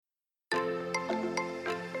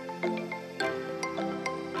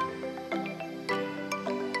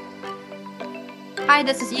Hi,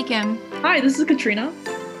 this is Ekim. Hi, this is Katrina,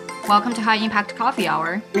 Welcome to High Impact Coffee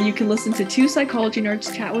Hour. where you can listen to two psychology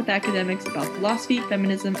nerds chat with academics about philosophy,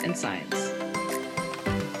 feminism, and science.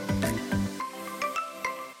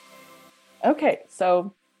 Okay,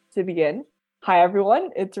 so to begin, hi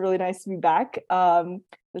everyone. It's really nice to be back.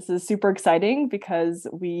 This is super exciting because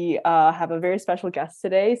we have a very special guest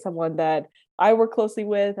today, someone that I work closely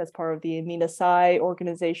with as part of the Amina Psi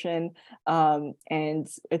organization. And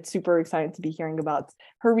it's super exciting to be hearing about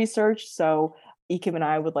her research. So Ekim and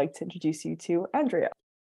I would like to introduce you to Andrea.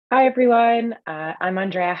 Hi, everyone. I'm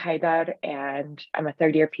Andrea Haidar, and I'm a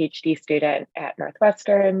third-year PhD student at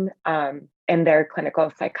Northwestern in their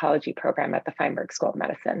clinical psychology program at the Feinberg School of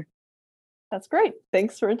Medicine. That's great.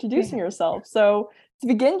 Thanks for introducing yourself. So to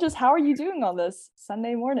begin, just how are you doing on this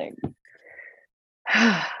Sunday morning?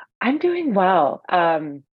 I'm doing well.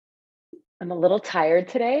 I'm a little tired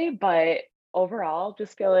today, but overall,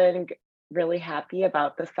 just feeling really happy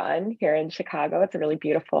about the sun here in Chicago. It's a really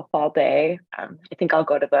beautiful fall day. I think I'll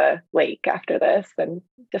go to the lake after this and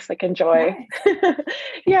just like enjoy,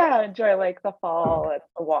 enjoy like the fall and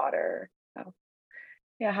the water. So,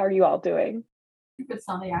 yeah, how are you all doing? Good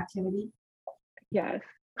Sunday activity. Yes.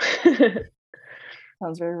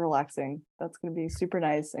 Sounds very relaxing. That's going to be super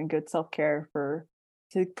nice and good self-care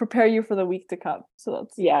to prepare you for the week to come. So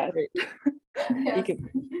that's great. Yes. Do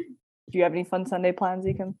you have any fun Sunday plans,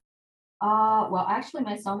 Ekim? Well, actually,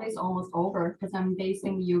 my Sunday's almost over because I'm based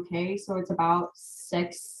in the UK, so it's about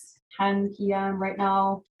 6:10 p.m. right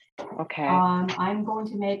now. Okay. I'm going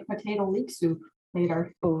to make potato leek soup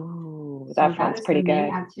later. Ooh, So that sounds pretty the main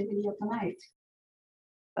good. activity of the night.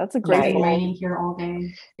 That's a It's great been fall. raining here all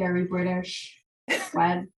day, very British,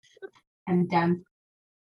 wet and damp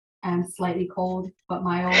and slightly cold, but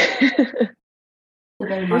mild. It's a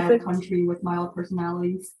very mild Perfect. country with mild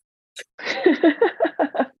personalities.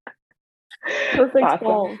 Perfect Awesome.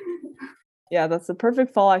 fall. Yeah, that's a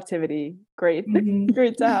perfect fall activity. Great.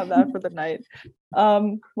 Great to have that for the night.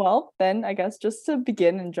 Well, then I guess just to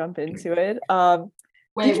begin and jump into it.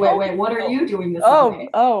 Wait, what are you doing this Oh, Sunday?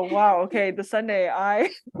 Wow. Okay, the Sunday I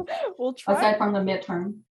will try. Aside from the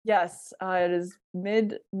midterm. Yes, it is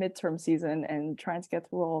midterm season and trying to get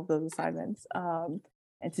through all of those assignments. And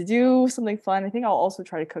to do something fun, I think I'll also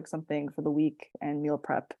try to cook something for the week and meal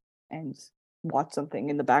prep and watch something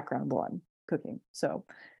in the background while I'm cooking. So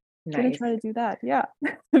I'm gonna Nice. try to do that. Yeah,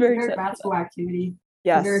 Very very excited. grad school activity.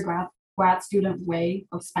 Yes, A very grad student way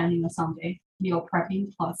of spending a Sunday, meal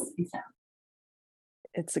prepping plus exam.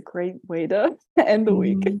 it's a great way to end the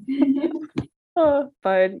week.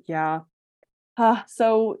 But yeah.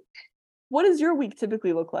 So what does your week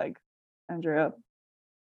typically look like, Andrea?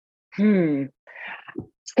 So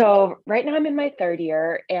right now I'm in my third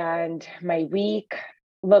year and my week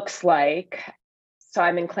looks like, so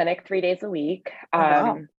I'm in clinic 3 days a week.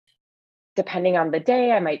 Wow. Depending on the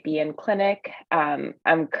day, I might be in clinic. I'm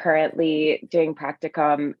currently doing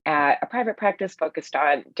practicum at a private practice focused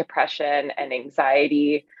on depression and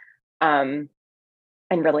anxiety and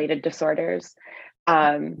related disorders.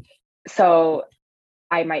 So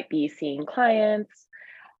I might be seeing clients,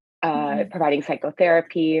 providing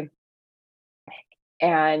psychotherapy.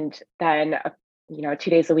 And then, 2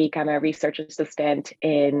 days a week, I'm a research assistant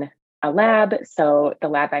in a lab. So the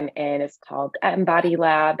lab I'm in is called Embody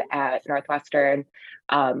Lab at Northwestern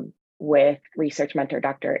with research mentor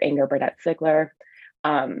Dr. Inger Burdett Ziegler.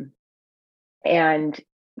 And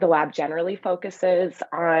the lab generally focuses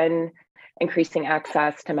on increasing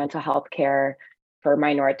access to mental health care for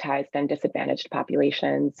minoritized and disadvantaged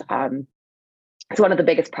populations. So one of the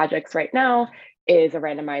biggest projects right now is a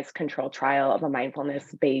randomized controlled trial of a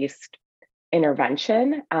mindfulness-based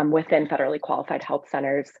intervention within federally qualified health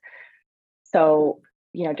centers. So,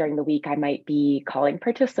 during the week, I might be calling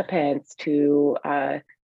participants to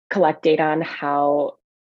collect data on how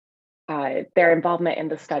their involvement in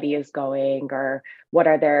the study is going, or what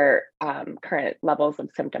are their current levels of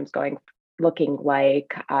symptoms looking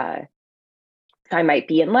like. So I might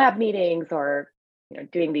be in lab meetings or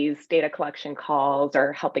doing these data collection calls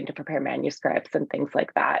or helping to prepare manuscripts and things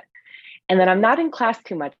like that. And then I'm not in class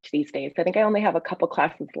too much these days. I think I only have a couple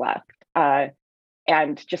classes left.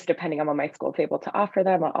 And just depending on what my school's able to offer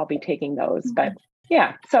them, I'll be taking those. But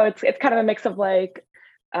yeah, so it's kind of a mix of like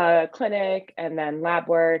clinic and then lab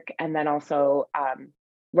work, and then also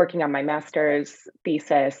working on my master's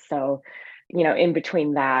thesis. So, in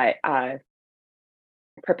between that,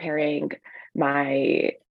 preparing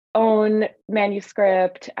my own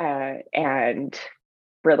manuscript and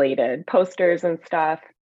related posters and stuff.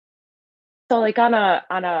 So like on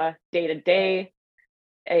a day-to-day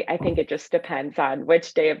I think it just depends on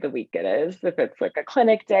which day of the week it is, if it's like a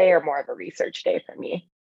clinic day or more of a research day for me.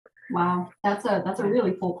 Wow, that's a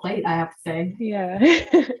really full plate, I have to say. Yeah.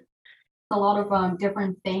 A lot of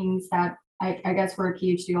different things that I guess for a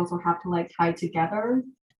PhD also have to like tie together,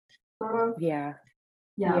 sort of. Yeah.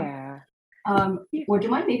 Yeah. Yeah. Would you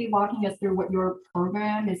mind maybe walking us through what your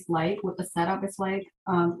program is like, what the setup is like?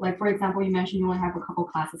 Like for example, you mentioned you only have a couple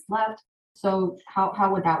classes left. So how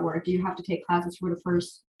would that work? Do you have to take classes for the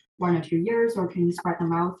first 1 or 2 years, or can you spread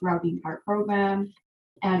them out throughout the entire program?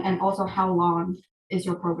 And also, how long is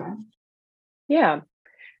your program? Yeah.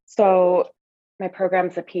 So my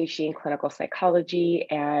program's a PhD in clinical psychology,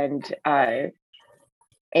 and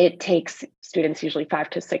it takes students usually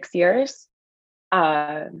 5 to 6 years.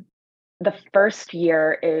 The first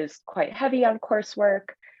year is quite heavy on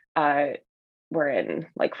coursework. We're in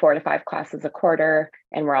like 4 to 5 classes a quarter,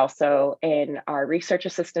 and we're also in our research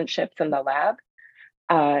assistantships in the lab.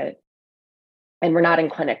 And we're not in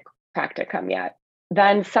clinic practicum yet.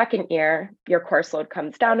 Then second year, your course load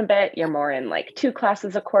comes down a bit. You're more in like 2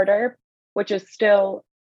 classes a quarter, which is still,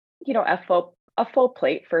 a full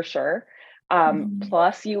plate for sure.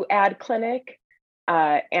 Plus you add clinic,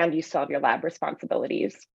 and you still have your lab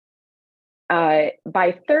responsibilities.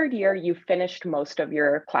 By third year, you've finished most of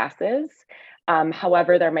your classes.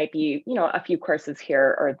 However, there might be, a few courses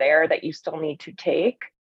here or there that you still need to take.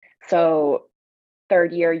 So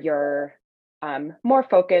third year, you're more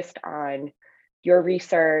focused on your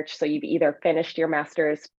research. So you've either finished your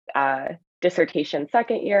master's dissertation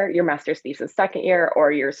second year, your master's thesis second year,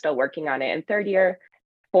 or you're still working on it in third year.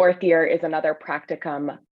 Fourth year is another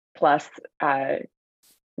practicum plus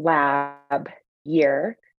lab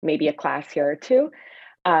year, maybe a class here or two.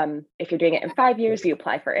 If you're doing it in 5 years, you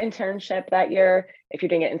apply for internship that year. If you're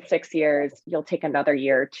doing it in 6 years, you'll take another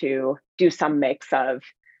year to do some mix of,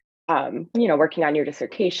 working on your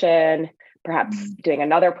dissertation, perhaps doing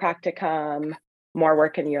another practicum, more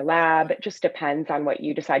work in your lab. It just depends on what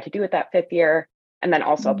you decide to do with that 5th year. And then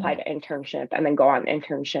also apply to internship and then go on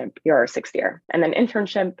internship your 6th year. And then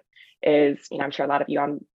internship is, I'm sure a lot of you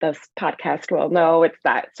on this podcast will know, it's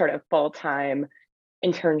that sort of full-time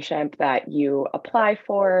internship that you apply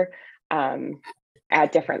for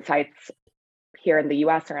at different sites here in the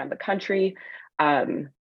US, around the country. And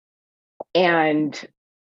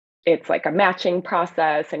it's like a matching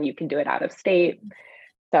process, and you can do it out of state.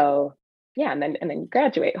 So yeah, and then you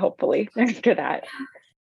graduate hopefully after that.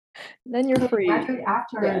 Then you're free. Graduate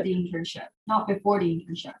after the internship, not before the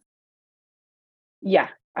internship. Yeah.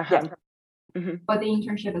 But the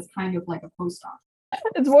internship is kind of like a postdoc.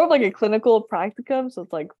 It's more of like a clinical practicum, so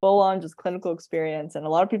it's like full on just clinical experience. And a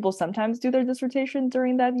lot of people sometimes do their dissertation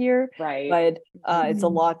during that year, right? But it's a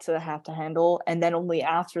lot to have to handle. And then only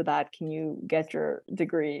after that can you get your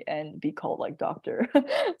degree and be called like doctor.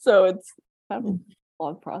 So it's kind of a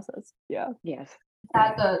long process. Yeah. Yes. Is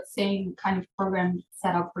that the same kind of program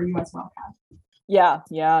set up for you as well, Kat?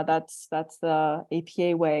 Yeah, that's the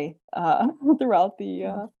APA way throughout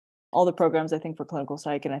the all the programs, I think, for clinical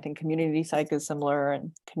psych, and I think community psych is similar,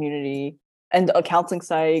 and community and counseling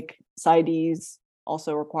psych, PsyDs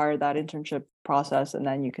also require that internship process, and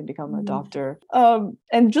then you can become a doctor.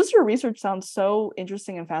 And just your research sounds so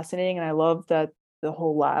interesting and fascinating, and I love that the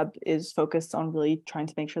whole lab is focused on really trying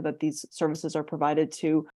to make sure that these services are provided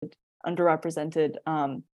to underrepresented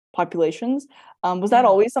populations. Was that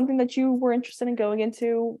always something that you were interested in going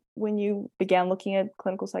into when you began looking at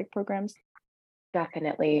clinical psych programs?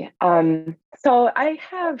 Definitely. So I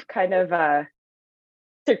have kind of a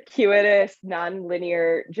circuitous,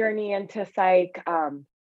 non-linear journey into psych.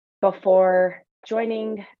 Before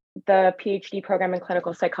joining the PhD program in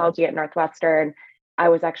clinical psychology at Northwestern, I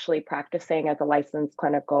was actually practicing as a licensed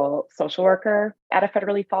clinical social worker at a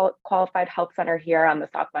federally qualified health center here on the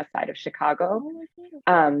southwest side of Chicago,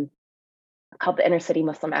 called the Inner City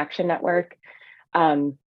Muslim Action Network.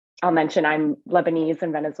 I'll mention I'm Lebanese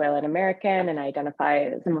and Venezuelan American, and I identify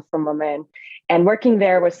as a Muslim woman. And working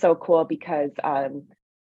there was so cool because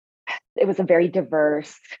it was a very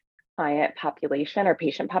diverse client population or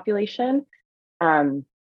patient population. I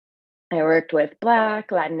worked with Black,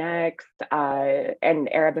 Latinx,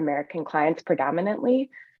 and Arab American clients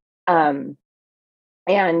predominantly. And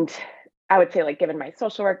I would say, like, given my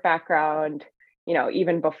social work background,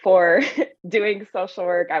 even before doing social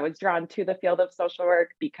work, I was drawn to the field of social work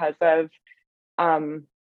because of, wanting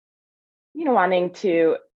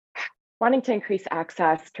to increase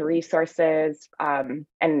access to resources, and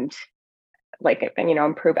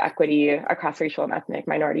improve equity across racial and ethnic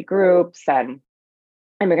minority groups and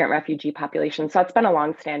immigrant refugee populations. So it's been a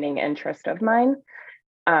longstanding interest of mine.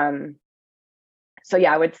 So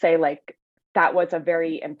yeah, I would say, like, that was a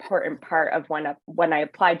very important part of when I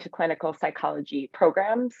applied to clinical psychology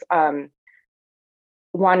programs,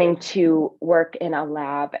 wanting to work in a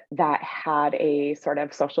lab that had a sort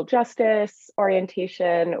of social justice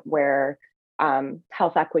orientation where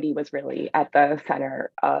health equity was really at the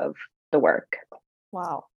center of the work.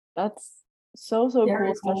 Wow, that's so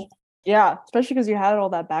Very cool. cool. Yeah, especially because you had all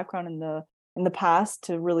that background in the past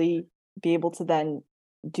to really be able to then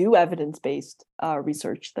do evidence-based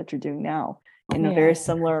research that you're doing now in a very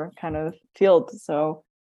similar kind of field. So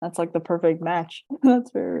that's like the perfect match.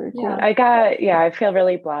 That's very cool. I feel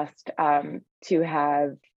really blessed to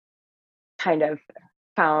have kind of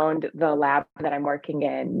found the lab that I'm working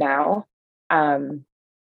in now.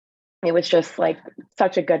 It was just like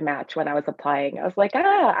such a good match when I was applying. I was like,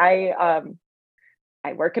 I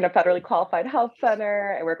work in a federally qualified health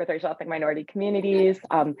center. I work with racial ethnic minority communities.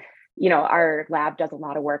 Our lab does a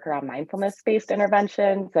lot of work around mindfulness-based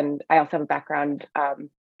interventions, and I also have a background.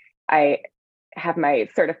 I have my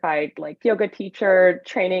certified like yoga teacher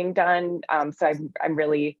training done, so I'm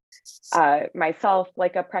really myself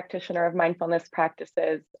like a practitioner of mindfulness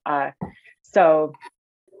practices. So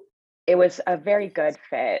it was a very good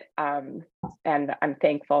fit, and I'm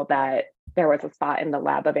thankful that there was a spot in the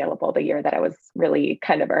lab available the year that I was really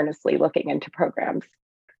kind of earnestly looking into programs.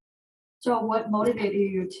 So what motivated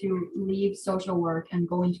you to leave social work and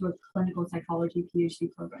go into a clinical psychology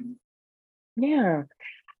PhD program? Yeah,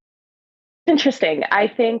 interesting. I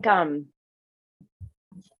think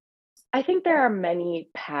there are many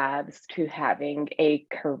paths to having a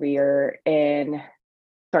career in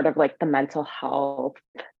sort of like the mental health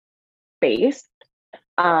space.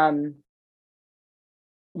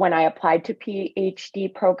 When I applied to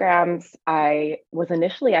PhD programs, I was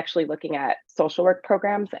initially actually looking at social work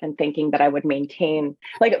programs and thinking that I would maintain,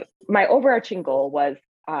 like my overarching goal was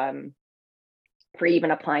for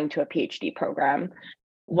even applying to a PhD program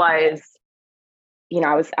was,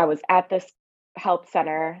 I was at this health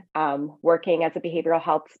center working as a behavioral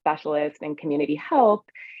health specialist in community health,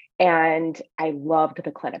 and I loved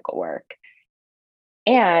the clinical work.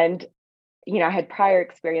 And I had prior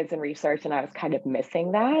experience in research and I was kind of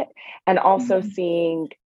missing that. And also seeing,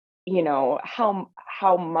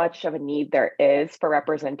 how much of a need there is for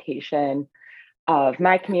representation of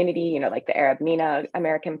my community, like the Arab MENA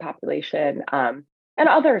American population, and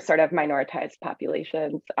other sort of minoritized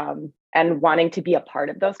populations, and wanting to be a part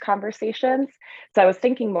of those conversations. So I was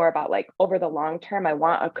thinking more about like over the long term, I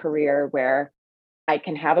want a career where I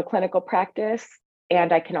can have a clinical practice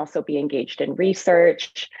and I can also be engaged in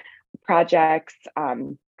research projects.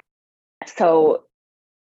 So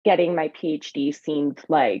getting my PhD seemed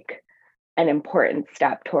like an important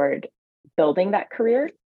step toward building that career.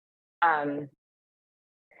 And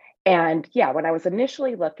yeah, when I was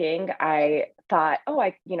initially looking, I thought,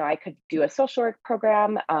 I could do a social work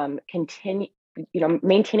program, continue,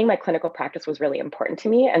 maintaining my clinical practice was really important to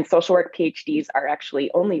me. And social work PhDs are actually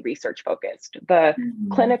only research focused. The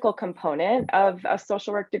clinical component of a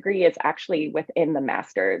social work degree is actually within the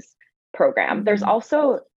master's program. There's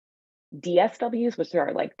also DSWs, which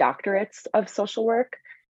are like doctorates of social work,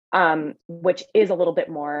 which is a little bit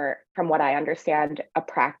more, from what I understand, a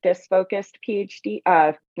practice-focused PhD,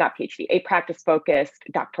 not PhD, a practice-focused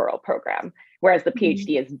doctoral program, whereas the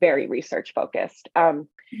PhD is very research-focused.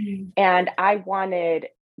 And I wanted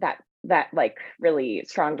that like really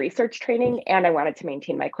strong research training, and I wanted to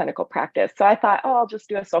maintain my clinical practice. So I thought, I'll just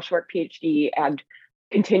do a social work PhD and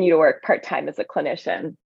continue to work part-time as a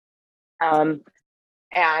clinician.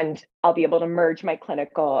 And I'll be able to merge my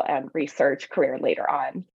clinical and research career later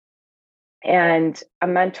on. And a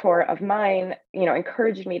mentor of mine,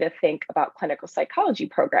 encouraged me to think about clinical psychology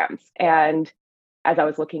programs. And as I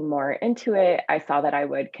was looking more into it, I saw that I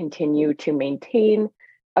would continue to maintain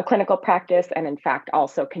a clinical practice and in fact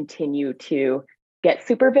also continue to get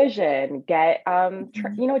supervision, get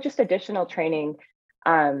just additional training.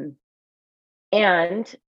 And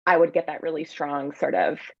I would get that really strong sort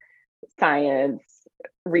of science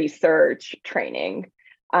research training.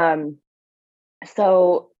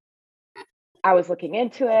 So I was looking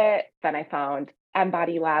into it, then I found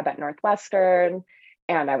Embody Lab at Northwestern,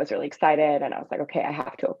 and I was really excited, and I was like, okay, I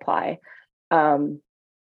have to apply. So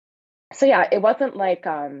yeah, it wasn't like,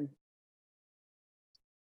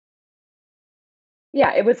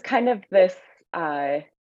 it was kind of this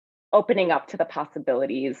opening up to the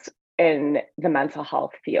possibilities in the mental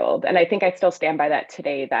health field. And I think I still stand by that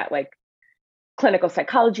today, that like clinical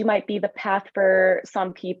psychology might be the path for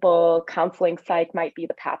some people, counseling psych might be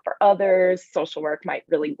the path for others, social work might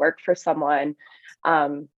really work for someone.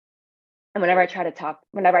 And whenever I try to talk,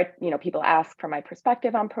 whenever people ask for my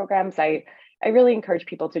perspective on programs, I really encourage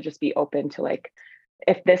people to just be open to like,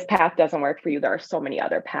 if this path doesn't work for you, there are so many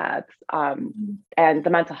other paths. And the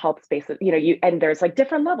mental health spaces, and there's like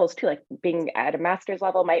different levels too, like being at a master's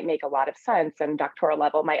level might make a lot of sense and doctoral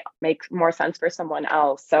level might make more sense for someone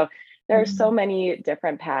else. So there are so many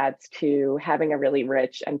different paths to having a really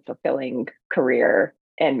rich and fulfilling career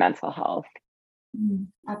in mental health.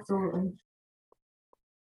 Absolutely.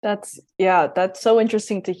 That's so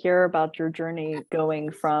interesting to hear about your journey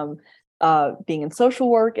going from being in social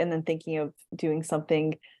work and then thinking of doing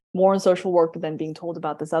something more in social work, but then being told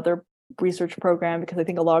about this other research program, because I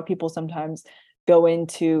think a lot of people sometimes go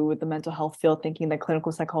into the mental health field thinking that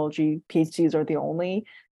clinical psychology PhDs are the only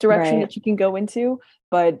direction that you can go into.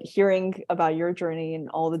 But hearing about your journey and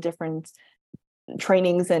all the different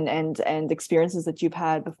trainings and experiences that you've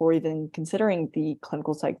had before even considering the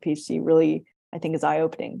clinical psych PhD really, I think, is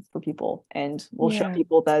eye-opening for people and will show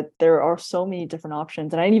people that there are so many different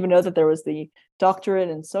options. And I didn't even know that there was the doctorate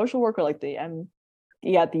in social work, or like the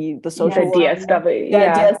social work. DSW.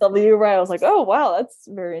 DSW, right? I was like, oh wow, that's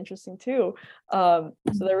very interesting too. So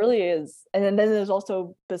there really is. And then there's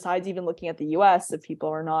also, besides even looking at the US, if people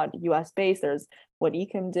are not US based, there's what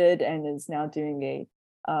Ecom did and is now doing a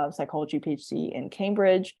psychology PhD in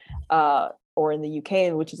Cambridge or in the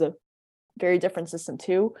UK, which is a very different system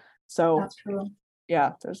too. So that's true.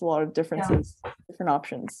 Yeah, there's a lot of differences, different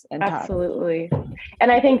options. And absolutely. And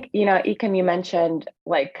I think, Ecom, you mentioned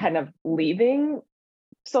like kind of leaving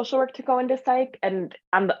social work to go into psych. And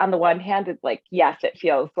on the one hand, it's like, yes, it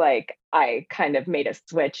feels like I kind of made a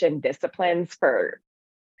switch in disciplines for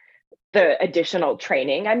the additional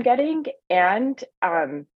training I'm getting. And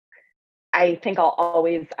I think I'll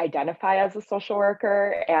always identify as a social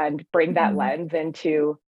worker and bring that lens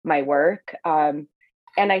into my work.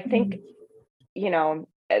 And I think,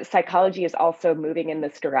 psychology is also moving in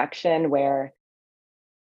this direction where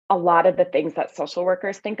a lot of the things that social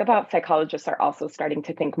workers think about, psychologists are also starting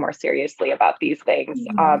to think more seriously about these things.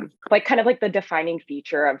 Like kind of like the defining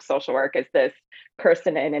feature of social work is this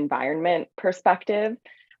person and environment perspective,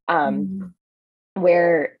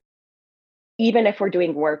 where even if we're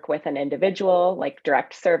doing work with an individual, like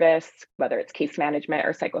direct service, whether it's case management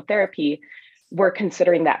or psychotherapy, we're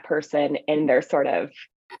considering that person in their sort of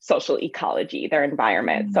social ecology, their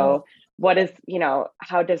environment. So what is,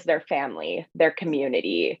 how does their family, their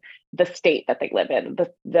community, the state that they live in,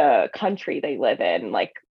 the country they live in,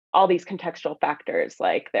 like all these contextual factors,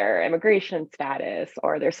 like their immigration status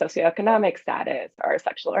or their socioeconomic status or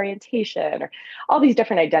sexual orientation or all these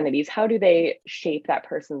different identities, how do they shape that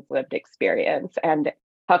person's lived experience? And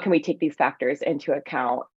how can we take these factors into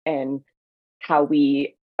account in how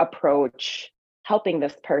we approach helping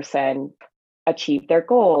this person achieve their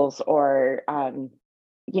goals or,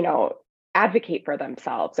 advocate for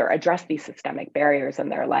themselves or address these systemic barriers in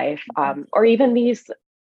their life, or even these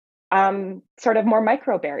sort of more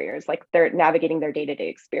micro barriers, like they're navigating their day-to-day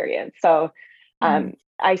experience. So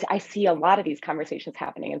I see a lot of these conversations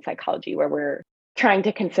happening in psychology where we're trying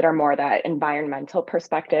to consider more that environmental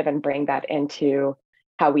perspective and bring that into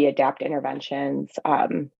how we adapt interventions.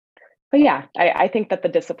 But yeah, I think that the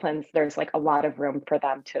disciplines, there's like a lot of room for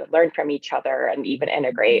them to learn from each other and even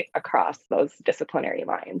integrate across those disciplinary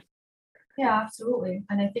lines. Yeah, absolutely.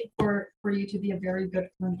 And I think for you to be a very good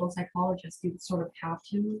clinical psychologist, you sort of have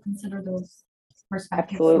to consider those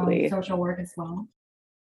perspectives from social work as well.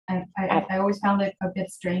 I always found it a bit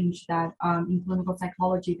strange that in clinical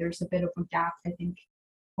psychology, there's a bit of a gap, I think,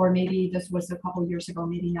 or maybe this was a couple years ago,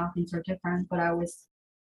 maybe now things are different, but I always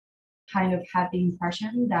kind of had the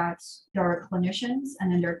impression that there are clinicians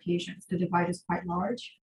and then there are patients. The divide is quite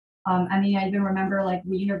large. I even remember like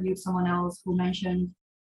we interviewed someone else who mentioned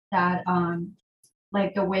that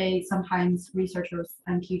like the way sometimes researchers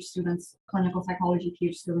and PhD students, clinical psychology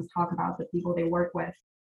PhD students talk about the people they work with,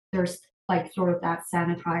 there's like sort of that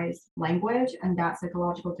sanitized language and that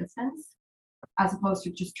psychological distance, as opposed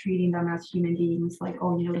to just treating them as human beings, like,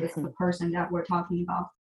 oh, this is the person that we're talking about,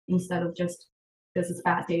 instead of just, this is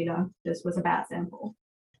bad data, this was a bad sample.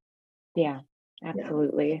 Yeah,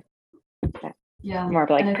 absolutely. Yeah. More of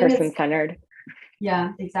like person-centered.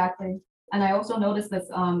 Yeah, exactly. And I also noticed this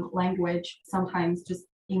language sometimes just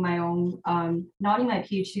in my own, not in my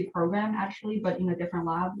PhD program actually, but in a different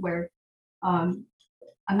lab where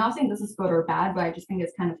I'm not saying this is good or bad, but I just think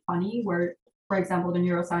it's kind of funny where, for example, the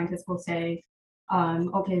neuroscientist will say,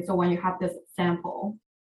 okay, so when you have this sample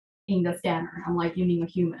in the scanner, I'm like, you mean a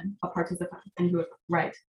human, a participant? And he was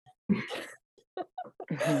right.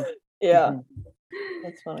 Yeah,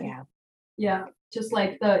 that's funny. Yeah, just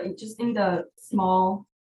like just in the small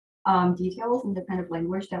details in the kind of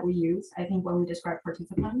language that we use. I think when we describe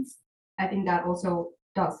participants, I think that also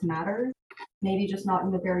does matter, maybe just not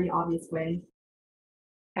in a very obvious way.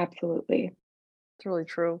 Absolutely. It's really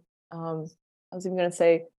true. I was even going to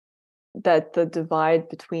say that the divide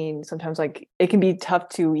between sometimes like it can be tough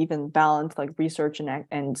to even balance like research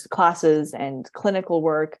and classes and clinical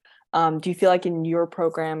work. Do you feel like in your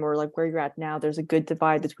program or like where you're at now, there's a good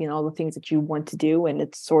divide between all the things that you want to do and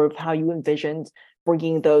it's sort of how you envisioned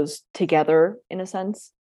bringing those together in a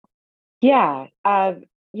sense? Yeah. I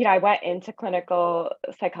went into clinical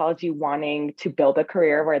psychology wanting to build a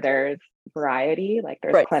career where there's variety, like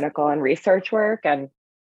there's Right. clinical and research work. And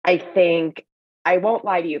I think I won't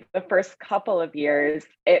lie to you, the first couple of years,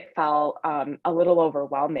 it felt a little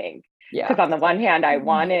overwhelming. Yeah. Because on the one hand, I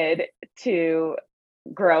wanted to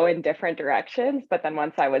grow in different directions, but then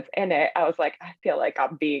once I was in it, I was like, I feel like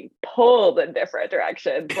I'm being pulled in different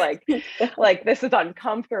directions. Like this is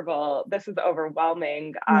uncomfortable, this is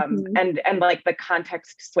overwhelming. And like the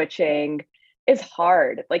context switching is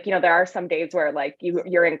hard. Like, there are some days where like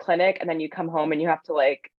you're in clinic and then you come home and you have to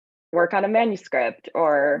like work on a manuscript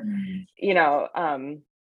or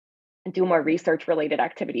do more research related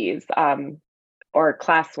activities or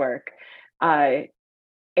classwork.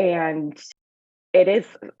 And it is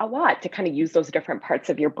a lot to kind of use those different parts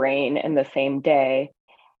of your brain in the same day.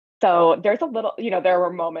 So there's a little, there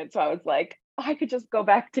were moments where I was like, oh, I could just go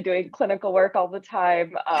back to doing clinical work all the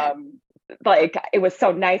time. Like it was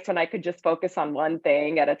so nice when I could just focus on one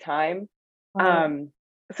thing at a time.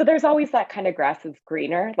 So there's always that kind of grass is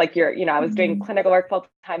greener. Like I was doing clinical work full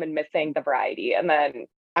time and missing the variety. And then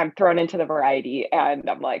I'm thrown into the variety and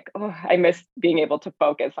I'm like, oh, I miss being able to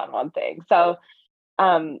focus on one thing. So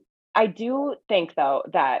I do think though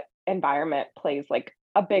that environment plays like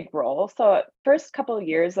a big role. So first couple of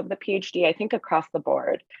years of the PhD, I think across the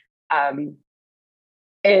board,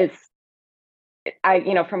 is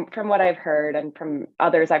from what I've heard and from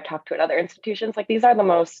others I've talked to at other institutions, like these are the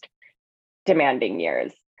most demanding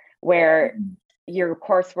years where your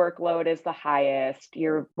coursework load is the highest,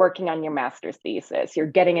 you're working on your master's thesis, you're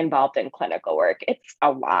getting involved in clinical work. It's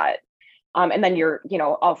a lot. And then you're,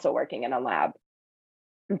 also working in a lab.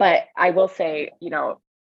 But I will say,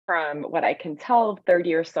 from what I can tell, third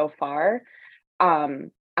year so far, I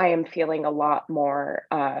am feeling a lot more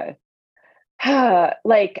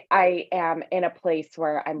like I am in a place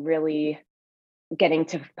where I'm really getting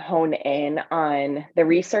to hone in on the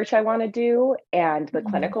research I want to do and the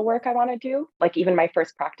clinical work I want to do. Like even my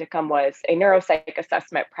first practicum was a neuropsych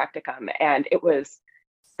assessment practicum, and it was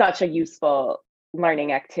such a useful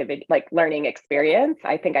learning activity, like learning experience.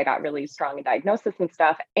 I think I got really strong in diagnosis and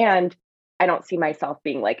stuff. And I don't see myself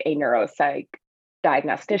being like a neuropsych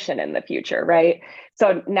diagnostician in the future, right?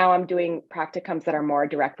 So now I'm doing practicums that are more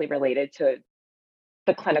directly related to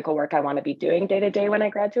the clinical work I want to be doing day to day when I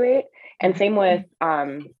graduate. And same with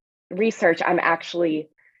research. I'm actually,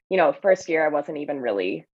 first year I wasn't even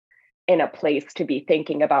really in a place to be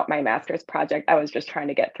thinking about my master's project. I was just trying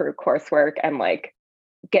to get through coursework and like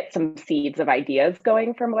get some seeds of ideas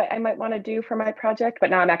going from what I might want to do for my project.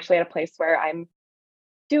 But now I'm actually at a place where I'm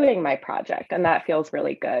doing my project and that feels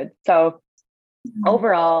really good. So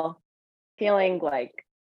overall, feeling like,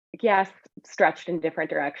 yes, stretched in different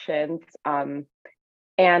directions.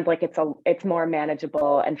 And like it's more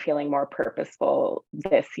manageable and feeling more purposeful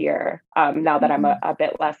this year, now that I'm a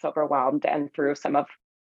bit less overwhelmed and through some of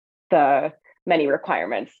the many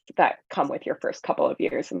requirements that come with your first couple of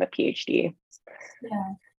years in the PhD.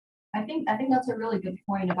 Yeah, I think that's a really good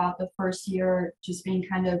point about the first year just being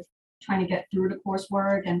kind of trying to get through the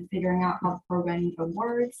coursework and figuring out how the program even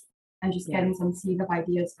works and just getting some seed of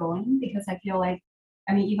ideas going. Because I feel like,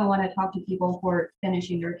 even when I talk to people who are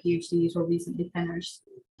finishing their PhDs or recently finished,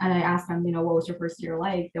 and I ask them, what was your first year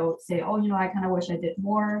like? They'll say, oh, I kind of wish I did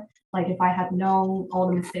more. Like if I had known all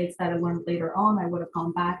the mistakes that I learned later on, I would have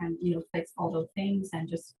gone back and, fixed all those things and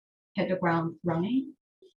just hit the ground running.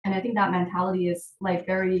 And I think that mentality is like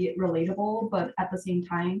very relatable, but at the same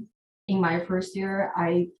time, in my first year,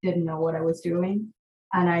 I didn't know what I was doing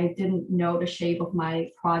and I didn't know the shape of my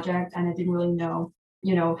project and I didn't really know,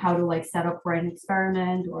 how to like set up for an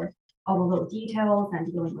experiment or all the little details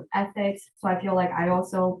and dealing with ethics. So I feel like I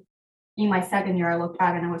also, in my second year, I looked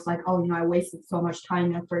back and I was like, oh, I wasted so much time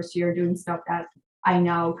in the first year doing stuff that I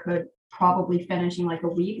now could probably finish in like a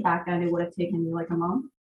week. Back then, it would have taken me like a month.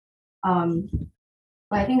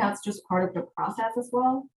 But I think that's just part of the process as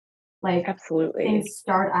well. Like absolutely, things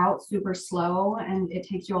start out super slow and it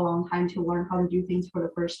takes you a long time to learn how to do things for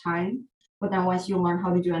the first time. But then once you learn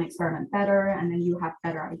how to do an experiment better, and then you have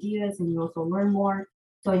better ideas and you also learn more.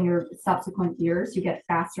 So in your subsequent years, you get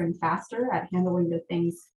faster and faster at handling the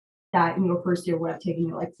things that in your first year would have taken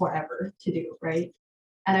you like forever to do, right?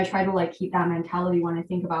 And I try to like keep that mentality when I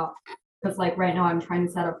think about, because like right now I'm trying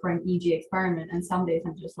to set up for an EG experiment, and some days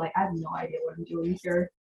I'm just like, I have no idea what I'm doing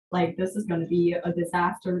here. Like this is going to be a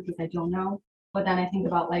disaster because I don't know. But then I think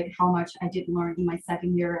about like how much I did learn in my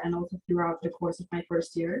second year and also throughout the course of my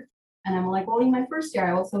first year. And I'm like, well, in my first year,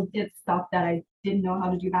 I also did stuff that I didn't know how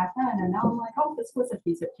to do back then. And now I'm like, oh, this was a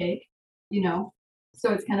piece of cake, you know?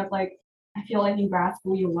 So it's kind of like, I feel like in grad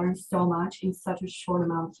school, you learn so much in such a short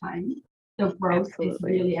amount of time. The growth is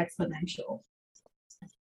Absolutely. really exponential.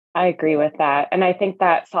 I agree with that. And I think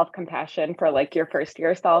that self-compassion for like your first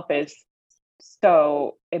year self is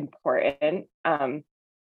so important.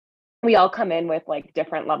 We all come in with like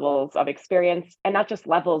different levels of experience, and not just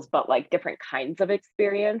levels, but like different kinds of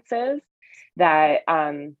experiences that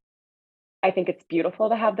I think it's beautiful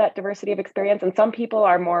to have that diversity of experience. And some people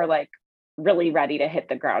are more like really ready to hit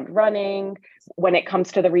the ground running when it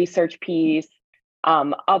comes to the research piece.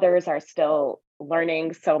 Others are still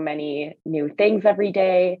learning so many new things every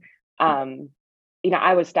day.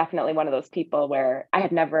 I was definitely one of those people where I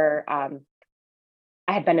had never,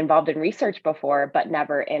 I had been involved in research before, but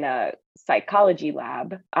never in a psychology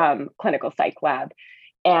lab, clinical psych lab.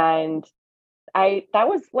 And that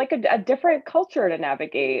was like a different culture to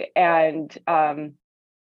navigate. And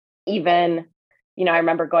even, I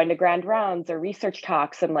remember going to grand rounds or research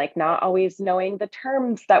talks and like not always knowing the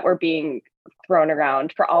terms that were being thrown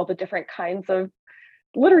around for all the different kinds of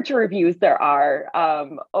literature reviews there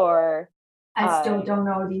are, or I still don't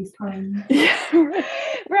know these terms.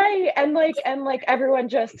 right. And like everyone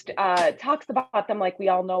just talks about them like we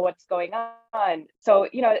all know what's going on. So,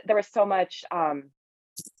 there was so much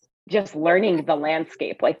just learning the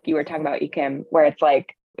landscape, like you were talking about, Ekim, where it's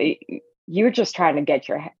like you're just trying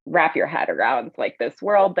to wrap your head around like this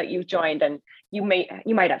world that you've joined, and you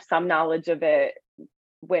might have some knowledge of it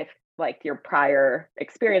with like your prior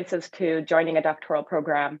experiences to joining a doctoral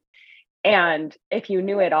program. And if you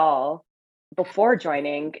knew it all before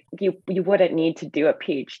joining, you wouldn't need to do a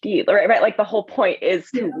PhD, right? Like the whole point is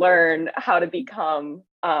to learn how to become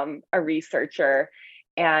a researcher.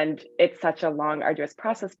 And it's such a long, arduous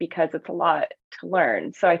process because it's a lot to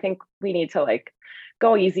learn. So I think we need to like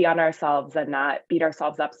go easy on ourselves and not beat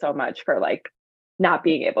ourselves up so much for like not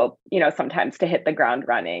being able, sometimes to hit the ground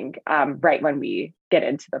running right when we get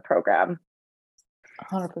into the program.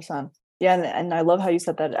 100%. Yeah, and I love how you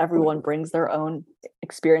said that everyone brings their own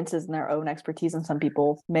experiences and their own expertise, and some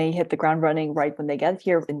people may hit the ground running right when they get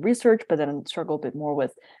here in research, but then struggle a bit more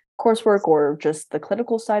with coursework or just the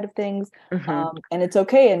clinical side of things. Mm-hmm. And it's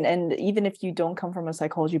okay. And even if you don't come from a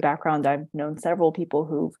psychology background, I've known several people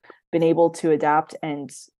who've been able to adapt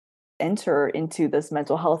and enter into this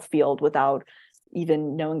mental health field without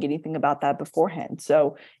even knowing anything about that beforehand.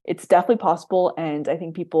 So it's definitely possible. And I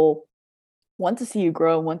think people want to see you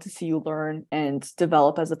grow, want to see you learn and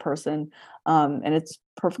develop as a person. And it's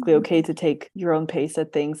perfectly okay to take your own pace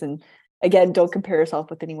at things. And again, don't compare yourself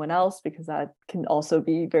with anyone else, because that can also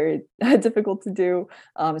be very difficult to do,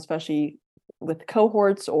 especially with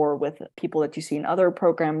cohorts or with people that you see in other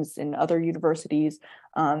programs in other universities.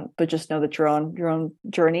 But just know that you're on your own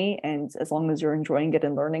journey. And as long as you're enjoying it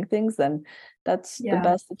and learning things, then that's the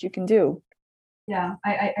best that you can do. Yeah,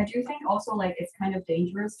 I do think also like it's kind of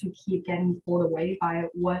dangerous to keep getting pulled away by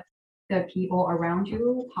what the people around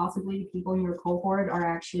you, possibly people in your cohort, are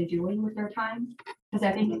actually doing with their time. Because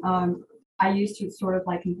I think I used to sort of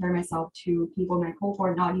like compare myself to people in my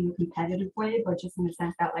cohort, not in a competitive way, but just in the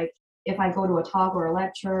sense that like if I go to a talk or a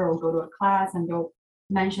lecture or go to a class and go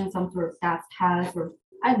mention some sort of stats test, or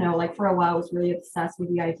I don't know, like for a while I was really obsessed with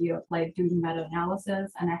the idea of like doing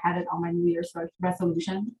meta-analysis, and I had it on my New Year's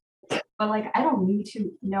resolution. But like, I don't need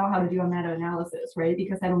to know how to do a meta-analysis, right?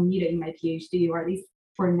 Because I don't need it in my PhD, or at least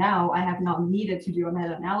for now, I have not needed to do a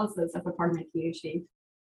meta-analysis as a part of my PhD.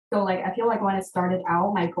 So like, I feel like when I started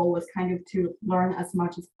out, my goal was kind of to learn as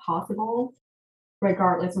much as possible,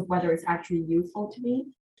 regardless of whether it's actually useful to me.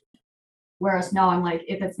 Whereas now I'm like,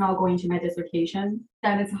 if it's not going to my dissertation,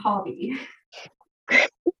 then it's a hobby.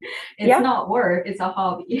 It's not work, it's a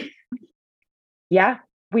hobby. Yeah,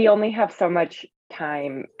 we only have so much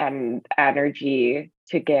time and energy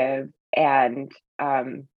to give, and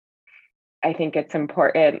I think it's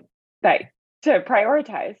important that to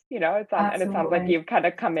prioritize, and it sounds like you've kind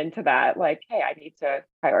of come into that, like, hey, I need to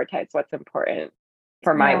prioritize what's important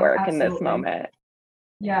for my work in this moment.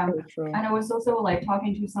 Yeah, and I was also like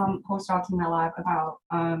talking to some postdocs in my lab about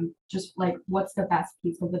just like what's the best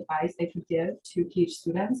piece of advice they could give to PhD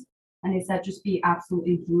students, and they said just be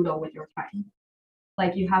absolutely brutal with your time.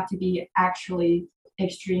 Like you have to be actually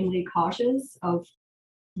extremely cautious of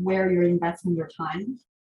where you're investing your time.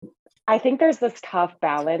 I think there's this tough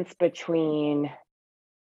balance between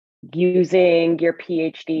using your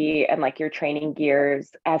PhD and like your training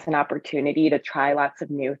gears as an opportunity to try lots of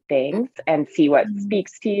new things and see what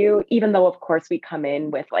speaks to you, even though of course we come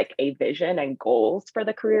in with like a vision and goals for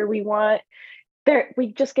the career we want. There we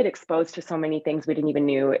just get exposed to so many things we didn't even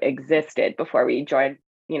knew existed before we joined,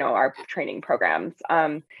 our training programs.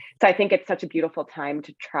 So I think it's such a beautiful time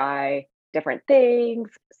to try different things,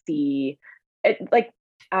 see it, like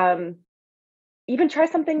even try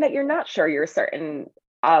something that you're not sure you're certain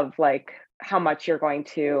of, like how much you're going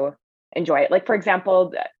to enjoy it. Like for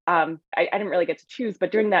example, I didn't really get to choose,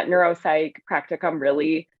 but doing that neuropsych practicum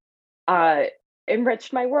really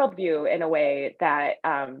enriched my worldview in a way that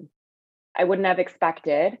I wouldn't have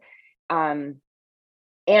expected.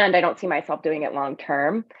 And I don't see myself doing it long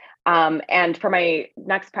term. And for my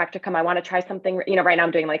next practicum, I want to try something, right now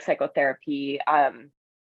I'm doing like psychotherapy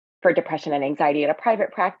for depression and anxiety at a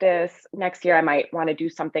private practice. Next year, I might want to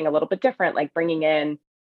do something a little bit different, like bringing in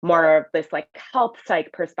more of this like health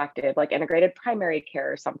psych perspective, like integrated primary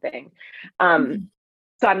care or something.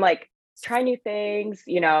 So I'm like, try new things,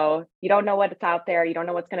 you don't know what's out there. You don't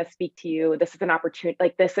know what's going to speak to you. This is an opportunity.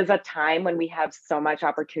 Like this is a time when we have so much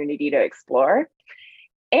opportunity to explore.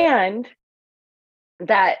 And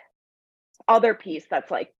that other piece that's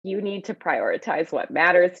like, you need to prioritize what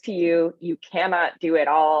matters to you. You cannot do it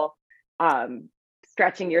all.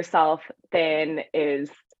 Stretching yourself thin is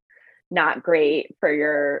not great for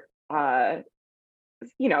your,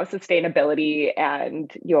 sustainability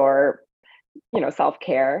and your,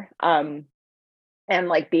 self-care. And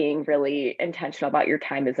like being really intentional about your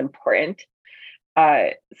time is important.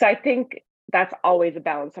 So I think that's always a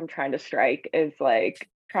balance I'm trying to strike, is like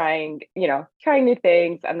trying new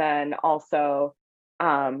things, and then also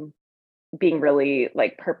being really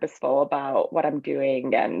like purposeful about what I'm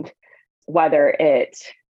doing and whether it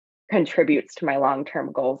contributes to my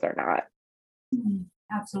long-term goals or not.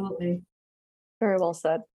 Absolutely. Very well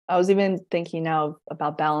said. I was even thinking now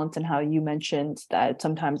about balance and how you mentioned that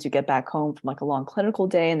sometimes you get back home from like a long clinical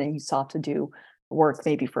day and then you still have to do work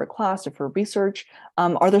maybe for a class or for research.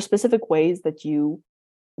 Are there specific ways that you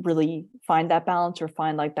really find that balance or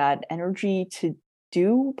find like that energy to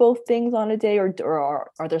do both things on a day, or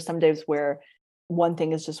are there some days where one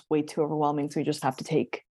thing is just way too overwhelming, so you just have to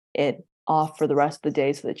take it off for the rest of the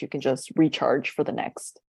day so that you can just recharge for the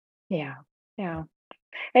next? Yeah. I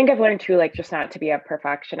think I've learned too, like just not to be a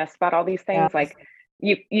perfectionist about all these things. Like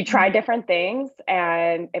you try different things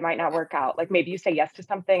and it might not work out. Like maybe you say yes to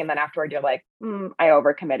something and then afterward you're like, I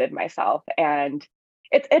overcommitted myself. And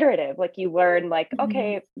it's iterative. Like you learn like,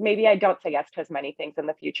 okay, maybe I don't say yes to as many things in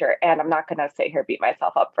the future. And I'm not going to sit here, beat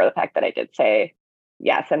myself up for the fact that I did say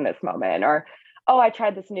yes in this moment. Or, oh, I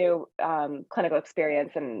tried this new clinical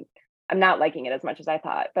experience and I'm not liking it as much as I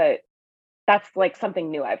thought. But that's like something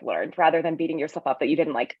new I've learned, rather than beating yourself up that you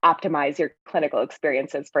didn't like optimize your clinical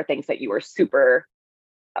experiences for things that you were super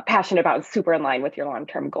passionate about and super in line with your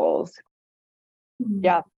long-term goals.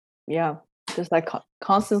 Yeah. There's that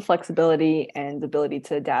constant flexibility and ability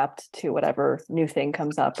to adapt to whatever new thing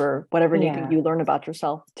comes up or whatever new thing you learn about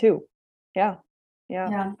yourself too. Yeah.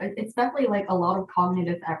 It's definitely like a lot of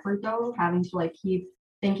cognitive effort though, having to like keep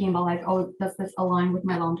thinking about like, oh, does this align with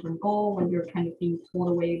my long-term goal, when you're kind of being pulled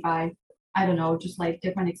away by, I don't know, just like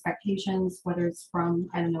different expectations, whether it's from,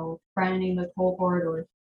 I don't know, friend in the cohort or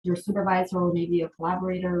your supervisor or maybe a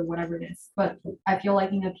collaborator or whatever it is. But I feel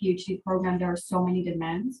like in a PhD program, there are so many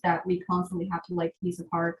demands that we constantly have to like piece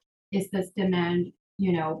apart. Is this demand,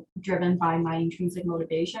 driven by my intrinsic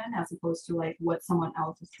motivation as opposed to like what someone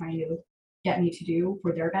else is trying to get me to do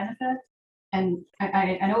for their benefit? And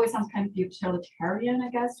I know it sounds kind of utilitarian, I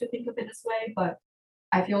guess, to think of it this way, but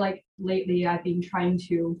I feel like lately I've been trying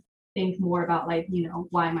to think more about like,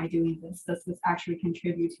 why am I doing this? Does this actually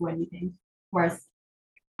contribute to anything? Whereas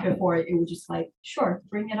before it was just like, sure,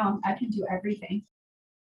 bring it on. I can do everything.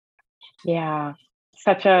 Yeah.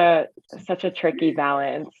 Such a tricky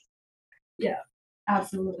balance. Yeah,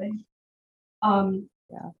 absolutely.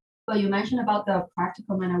 But you mentioned about the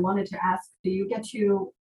practicum, and I wanted to ask, do you get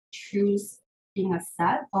to choose in a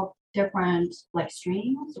set of different like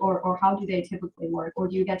streams, or how do they typically work? Or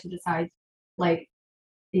do you get to decide like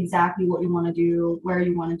exactly what you want to do, where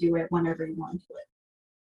you want to do it, whenever you want to do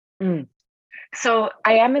it? So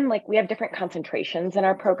I am in we have different concentrations in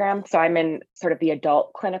our program. So I'm in sort of the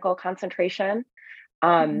adult clinical concentration,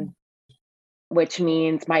 which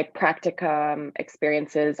means my practicum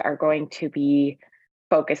experiences are going to be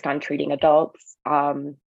focused on treating adults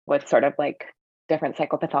with sort of like different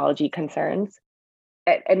psychopathology concerns.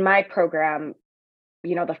 In my program,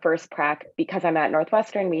 the first prac, because I'm at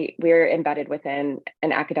Northwestern, we're embedded within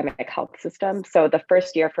an academic health system. So the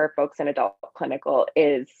first year for folks in adult clinical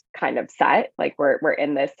is kind of set. Like we're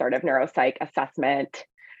in this sort of neuropsych assessment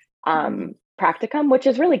practicum, which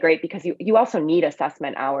is really great because you also need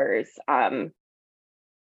assessment hours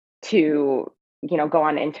to go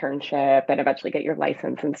on internship and eventually get your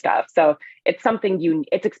license and stuff. So it's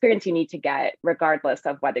it's experience you need to get regardless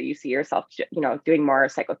of whether you see yourself doing more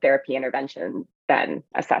psychotherapy intervention than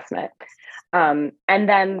assessment. And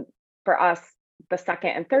then for us, the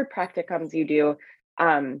second and third practicums you do,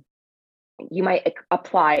 you might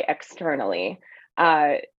apply externally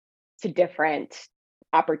to different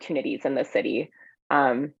opportunities in the city.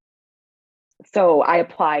 So I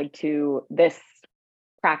applied to this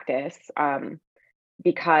practice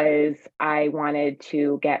because I wanted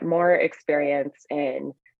to get more experience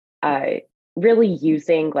in really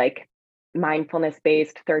using like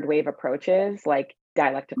mindfulness-based third wave approaches like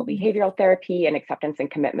dialectical behavioral therapy and acceptance and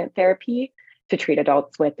commitment therapy to treat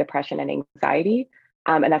adults with depression and anxiety.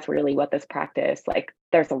 And that's really what this practice, like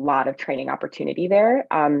there's a lot of training opportunity there.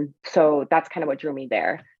 So that's kind of what drew me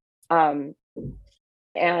there. And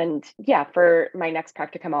yeah, for my next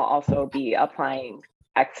practicum, I'll also be applying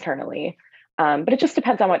externally. But it just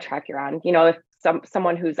depends on what track you're on. If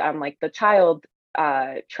someone who's on like the child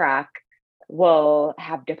track will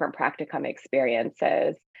have different practicum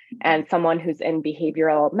experiences, and someone who's in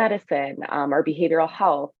behavioral medicine or behavioral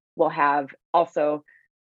health will have also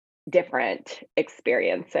different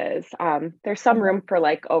experiences. There's some room for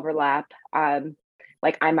like overlap.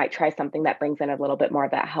 Like I might try something that brings in a little bit more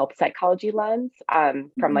of that health psychology lens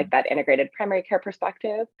from like that integrated primary care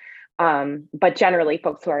perspective. But generally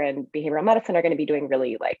folks who are in behavioral medicine are going to be doing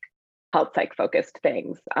really like health psych focused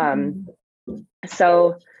things.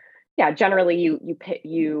 So yeah, generally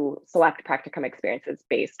you select practicum experiences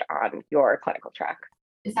based on your clinical track.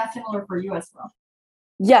 Is that similar for you as well?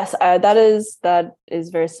 Yes, that is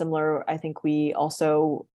very similar. I think we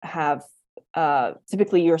also have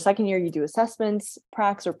typically your second year you do assessments,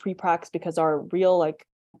 pracs or pre-pracs, because our real like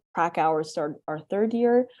prac hours start our third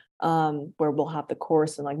year, where we'll have the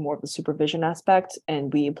course and like more of the supervision aspect,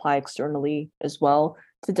 and we apply externally as well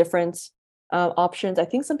to different options. I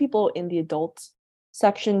think some people in the adult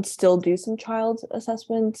section still do some child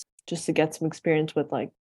assessments just to get some experience with like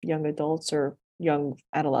young adults or young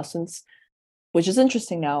adolescents, which is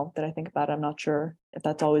interesting now that I think about it. I'm not sure if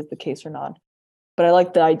that's always the case or not. But I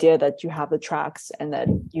like the idea that you have the tracks and that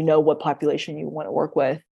you know what population you want to work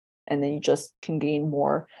with, and then you just can gain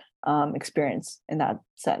more experience in that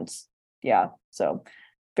sense. Yeah, so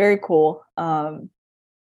very cool. And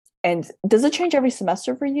does it change every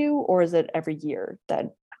semester for you, or is it every year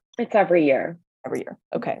that? It's every year. Every year.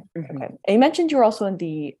 Okay. Okay. And you mentioned you're also in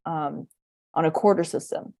the on a quarter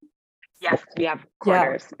system. Yes, we have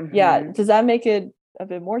quarters. Yeah. Does that make it a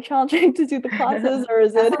bit more challenging to do the classes, or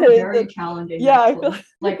is That it sounds very challenging? Yeah, I actually. feel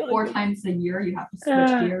like 4 times a year you have to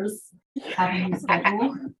switch gears, have a new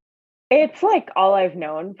schedule. It's like all I've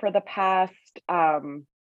known for the past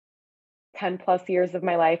 10 plus years of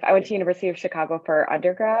my life. I went to University of Chicago for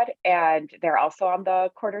undergrad, and they're also on the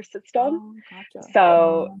quarter system. Oh, gotcha.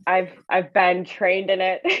 So I've been trained in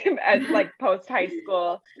it as like post high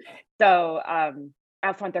school. So I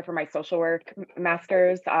also went there for my social work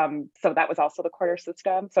master's. So that was also the quarter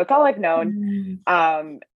system. So it's all I've known.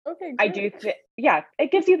 Okay, I do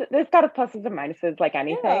it gives you, it's got its pluses and minuses like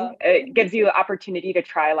anything. Yeah. It gives you the opportunity to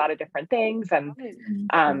try a lot of different things, and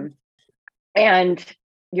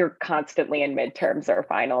you're constantly in midterms or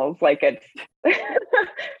finals. Like it's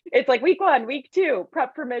it's like week 1, week 2,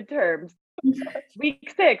 prep for midterms,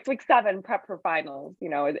 week 6, week 7, prep for finals.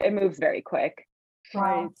 It moves very quick.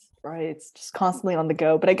 Right. It's just constantly on the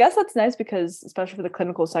go. But I guess that's nice because, especially for the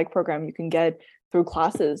clinical psych program, you can get through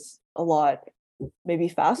classes a lot, maybe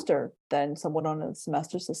faster than someone on a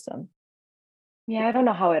semester system. Yeah, I don't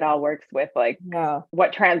know how it all works with like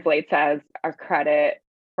what translates as a credit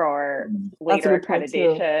for later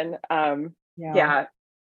accreditation. Not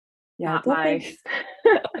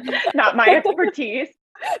my expertise.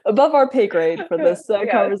 Above our pay grade for this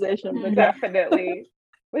conversation, but definitely.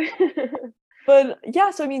 But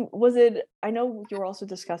yeah, so I mean, I know you were also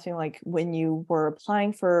discussing like when you were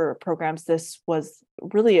applying for programs, this was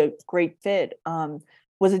really a great fit.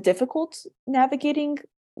 Was it difficult navigating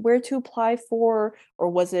where to apply for,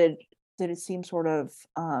 or did it seem sort of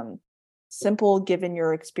simple given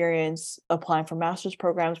your experience applying for master's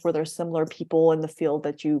programs? Were there similar people in the field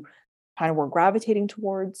that you kind of were gravitating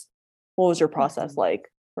towards? What was your process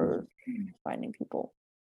like for finding people?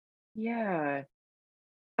 Yeah,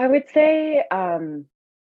 I would say,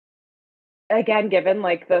 again, given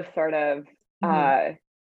like the sort of Mhm.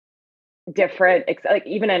 different like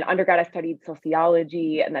even in undergrad I studied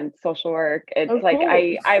sociology and then social work. It's Oh, like cool.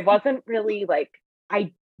 I wasn't really like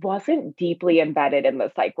I wasn't deeply embedded in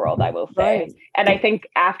the psych world, I will say. Right. And I think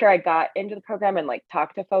after I got into the program and like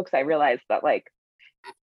talked to folks, I realized that like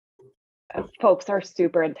folks are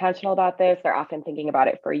super intentional about this. They're often thinking about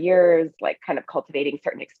it for years, like kind of cultivating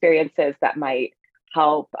certain experiences that might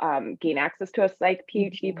help gain access to a psych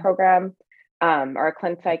PhD Mhm. program or a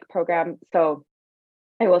clin psych program. So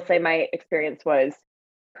I will say my experience was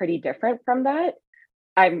pretty different from that.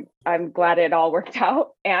 I'm glad it all worked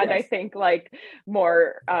out, and I Yes. think like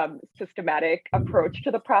more systematic approach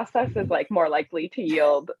to the process is like more likely to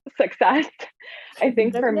yield success. I You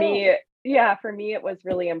think never for know. me, yeah, for me it was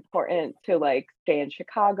really important to like stay in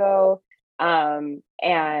Chicago, and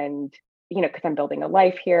because I'm building a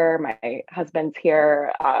life here, my husband's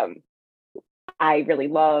here. I really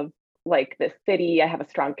love like this city. I have a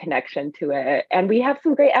strong connection to it. And we have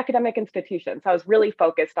some great academic institutions. So I was really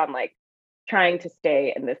focused on like trying to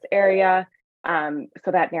stay in this area.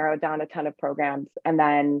 So that narrowed down a ton of programs. And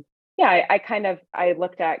then yeah, I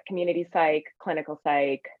looked at community psych, clinical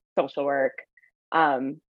psych, social work.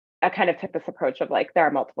 I kind of took this approach of like there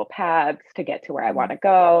are multiple paths to get to where I want to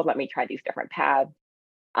go. Let me try these different paths.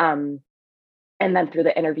 Um, and then through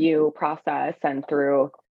the interview process and through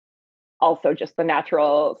also just the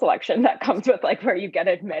natural selection that comes with like where you get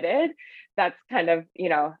admitted, that's kind of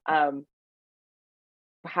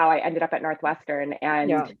how I ended up at Northwestern. And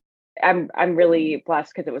Yeah. I'm really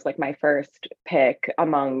blessed because it was like my first pick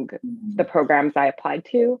among the Mhm. programs I applied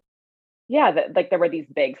to. Yeah, like there were these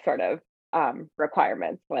big sort of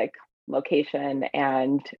requirements like location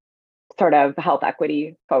and sort of health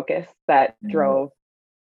equity focus that Mhm. drove,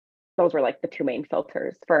 those were like the two main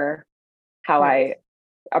filters for how Right.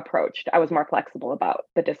 I approached. I was more flexible about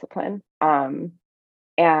the discipline.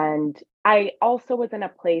 And I also was in a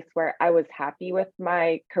place where I was happy with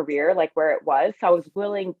my career, like where it was. So I was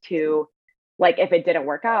willing to, like, if it didn't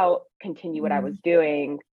work out, continue what I was Mhm.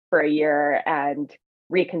 doing for a year and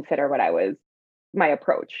reconsider my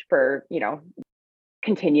approach for,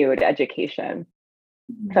 continued education.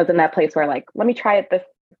 So I Mhm. was in that place where, like, let me try it this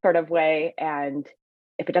sort of way. And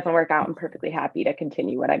if it doesn't work out, I'm perfectly happy to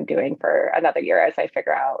continue what I'm doing for another year as I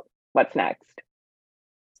figure out what's next.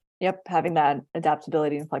 Yep, having that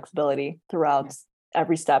adaptability and flexibility throughout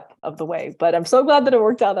every step of the way. But I'm so glad that it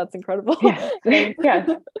worked out. That's incredible. Yes. And Yes.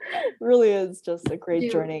 really is just a great Do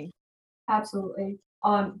journey. absolutely.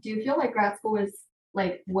 Do you feel like grad school is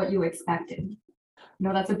like what you expected?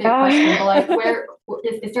 No, that's a big question, but like Uh,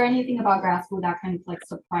 is there anything about grad school that kind of like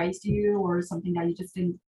surprised you or something that you just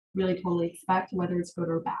didn't really totally expect, whether it's good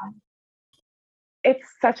or bad? it's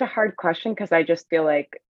such a hard question because I just feel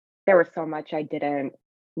like there was so much I didn't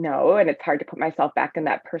know, and it's hard to put myself back in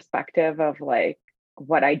that perspective of like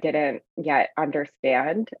what I didn't yet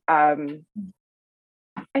understand.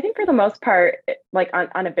 I think for the most part, like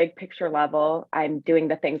on a big picture level, I'm doing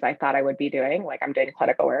the things I thought I would be doing. Like I'm doing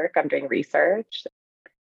clinical work, I'm doing research.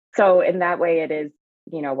 So in that way, it is,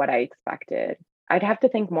 what I expected. I'd have to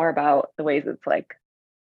think more about the ways it's like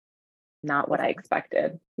not what I Different.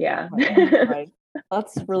 expected. Yeah. Right. Right.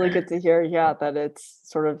 That's really good to hear. Yeah, that it's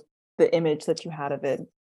sort of the image that you had of it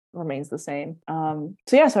remains the same. So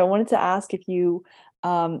yeah, so I wanted to ask if you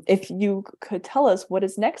could tell us what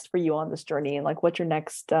is next for you on this journey and like what your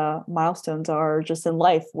next milestones are just in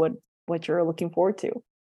life, what you're looking forward to.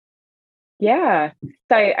 Yeah.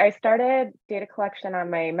 So I started data collection on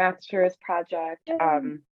my master's project.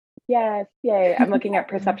 Yay. Yes, yay. I'm looking at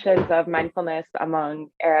perceptions of mindfulness among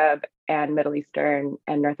Arab and Middle Eastern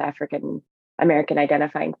and North African American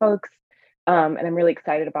identifying folks. And I'm really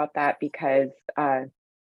excited about that because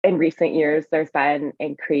in recent years, there's been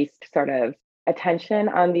increased sort of attention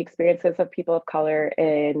on the experiences of people of color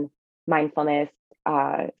in mindfulness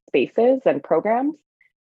spaces and programs.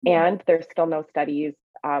 And there's still no studies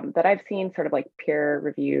that I've seen, sort of like peer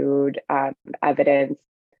reviewed evidence,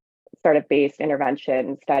 sort of based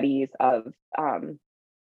intervention studies of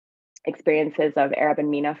experiences of Arab and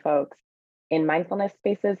MENA folks in mindfulness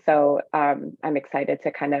spaces. So I'm excited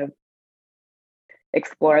to kind of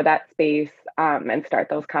explore that space and start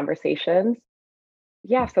those conversations.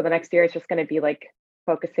 Yeah, so the next year is just going to be like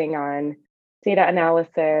focusing on data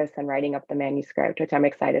analysis and writing up the manuscript, which I'm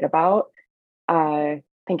excited about. Uh,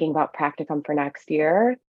 Thinking about practicum for next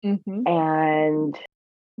year. Hmm. And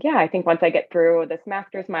yeah, I think once I get through this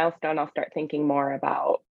master's milestone, I'll start thinking more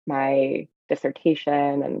about my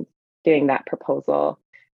dissertation and doing that proposal.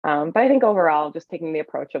 But I think overall, just taking the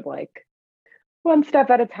approach of like one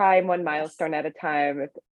step at a time, one Yes. milestone at a time.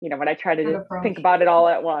 When I try to Good just think approach. about it all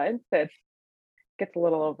at once, gets a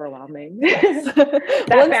little overwhelming. One That step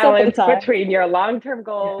at a balance time. between your long-term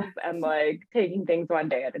goals and like taking things one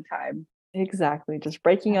day at a time. Exactly. Just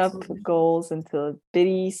breaking up Absolutely. goals into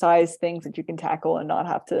bitty sized things that you can tackle and not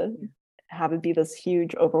have to have it be this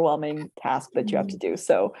huge, overwhelming task that you have to do.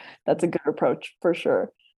 So that's a good approach for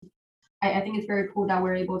sure. I think it's very cool that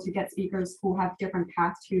we're able to get speakers who have different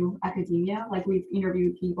paths to academia. Like we've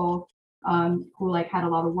interviewed people who like had a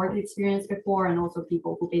lot of work experience before, and also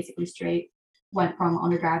people who basically straight went from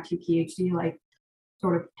undergrad to PhD, like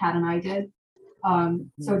sort of Pat and I did.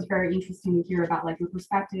 So it's very interesting to hear about like your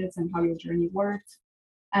perspectives and how your journey worked.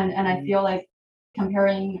 And I feel like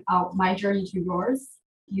comparing out my journey to yours,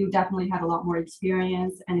 you definitely had a lot more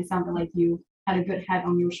experience, and it sounded like you had a good head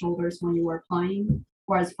on your shoulders when you were applying.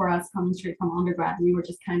 Whereas for us coming straight from undergrad, we were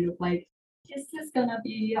just kind of like, is this gonna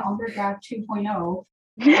be undergrad 2.0?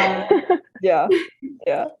 Yeah,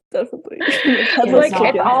 yeah, definitely. Like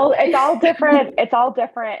so- it's all different. It's all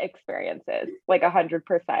different experiences, like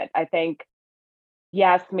 100%. I think,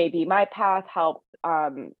 yes, maybe my path helped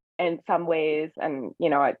in some ways, and you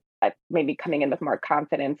know, I maybe coming in with more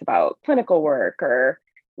confidence about clinical work, or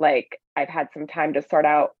like I've had some time to sort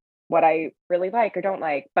out what I really like or don't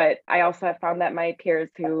like. But I also have found that my peers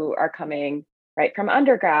who are coming right from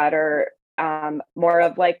undergrad, or more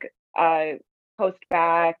of like post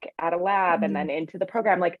back at a lab and then into the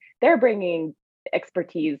program, like they're bringing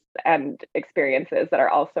expertise and experiences that are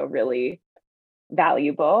also really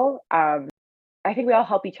valuable. I think we all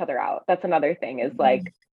help each other out. That's another thing, is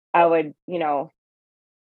like I would, you know,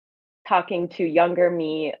 talking to younger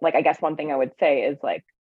me, like I guess one thing I would say is like,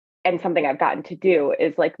 and something I've gotten to do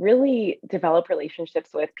is like really develop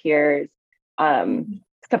relationships with peers,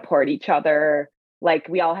 support each other. Like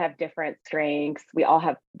we all have different strengths. We all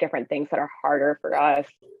have different things that are harder for us,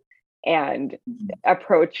 and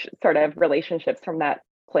approach sort of relationships from that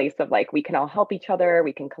place of like, we can all help each other.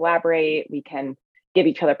 We can collaborate. We can give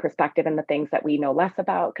each other perspective in the things that we know less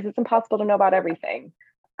about, because it's impossible to know about everything.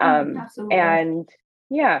 Absolutely. And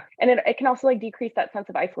yeah, and it can also like decrease that sense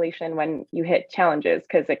of isolation when you hit challenges,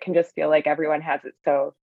 because it can just feel like everyone has it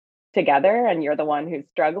so together and you're the one who's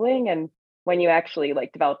struggling. And when you actually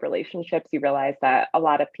like develop relationships, you realize that a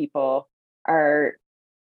lot of people are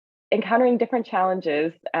encountering different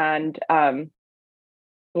challenges, and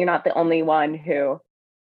you're not the only one who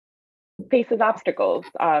faces obstacles.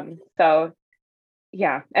 So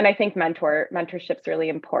yeah, and I think mentorship's really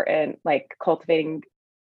important, like cultivating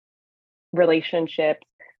relationships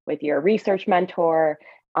with your research mentor,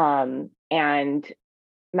 and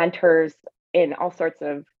mentors in all sorts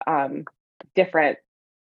of different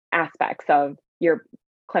aspects of your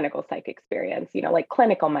clinical psych experience, you know, like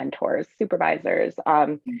clinical mentors, supervisors,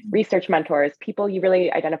 research mentors, people you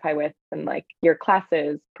really identify with, and like your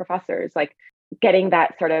classes, professors, like getting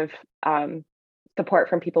that sort of support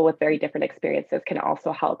from people with very different experiences can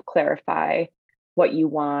also help clarify what you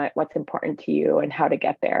want, what's important to you, and how to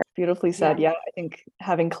get there. Beautifully said. Yeah, I think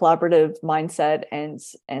having collaborative mindset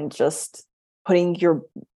and just putting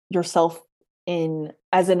yourself in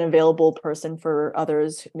as an available person for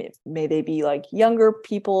others, may they be like younger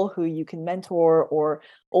people who you can mentor, or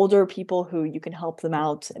older people who you can help them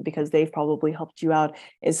out because they've probably helped you out,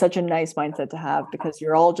 is such a nice mindset to have, because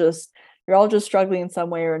you're all just struggling in some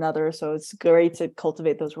way or another. So it's great to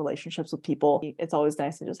cultivate those relationships with people. It's always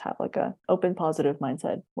nice to just have like a open, positive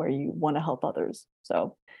mindset where you want to help others.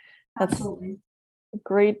 So that's Absolutely. a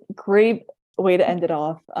great way to end it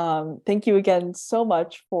off. Thank you again so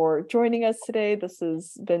much for joining us today. This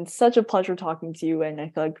has been such a pleasure talking to you, and I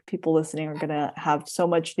feel like people listening are going to have so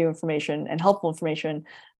much new information and helpful information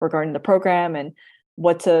regarding the program and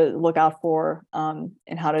what to look out for, and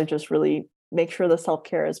how to just really make sure the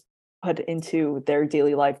self-care is put into their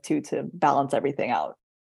daily life too, to balance everything out.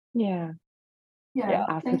 Yeah. Yeah.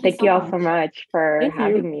 Awesome. Thank you all so much for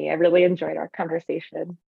having me. I really enjoyed our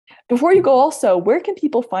conversation. Before you go, also, where can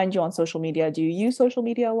people find you on social media? Do you use social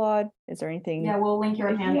media a lot? Is there anything? Yeah, we'll link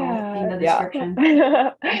your handle in the description.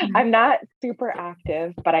 I'm not super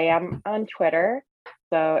active, but I am on Twitter.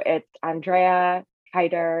 So it's Andrea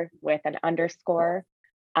Heider with an underscore.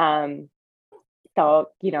 So,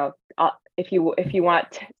 you know, if you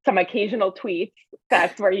want some occasional tweets,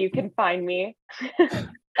 that's where you can find me.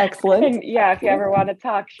 Excellent. And yeah, if you ever want to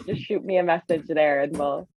talk, just shoot me a message there, and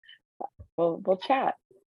we'll chat.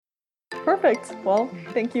 Perfect. Well,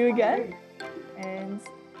 thank you again, and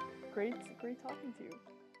great talking to you.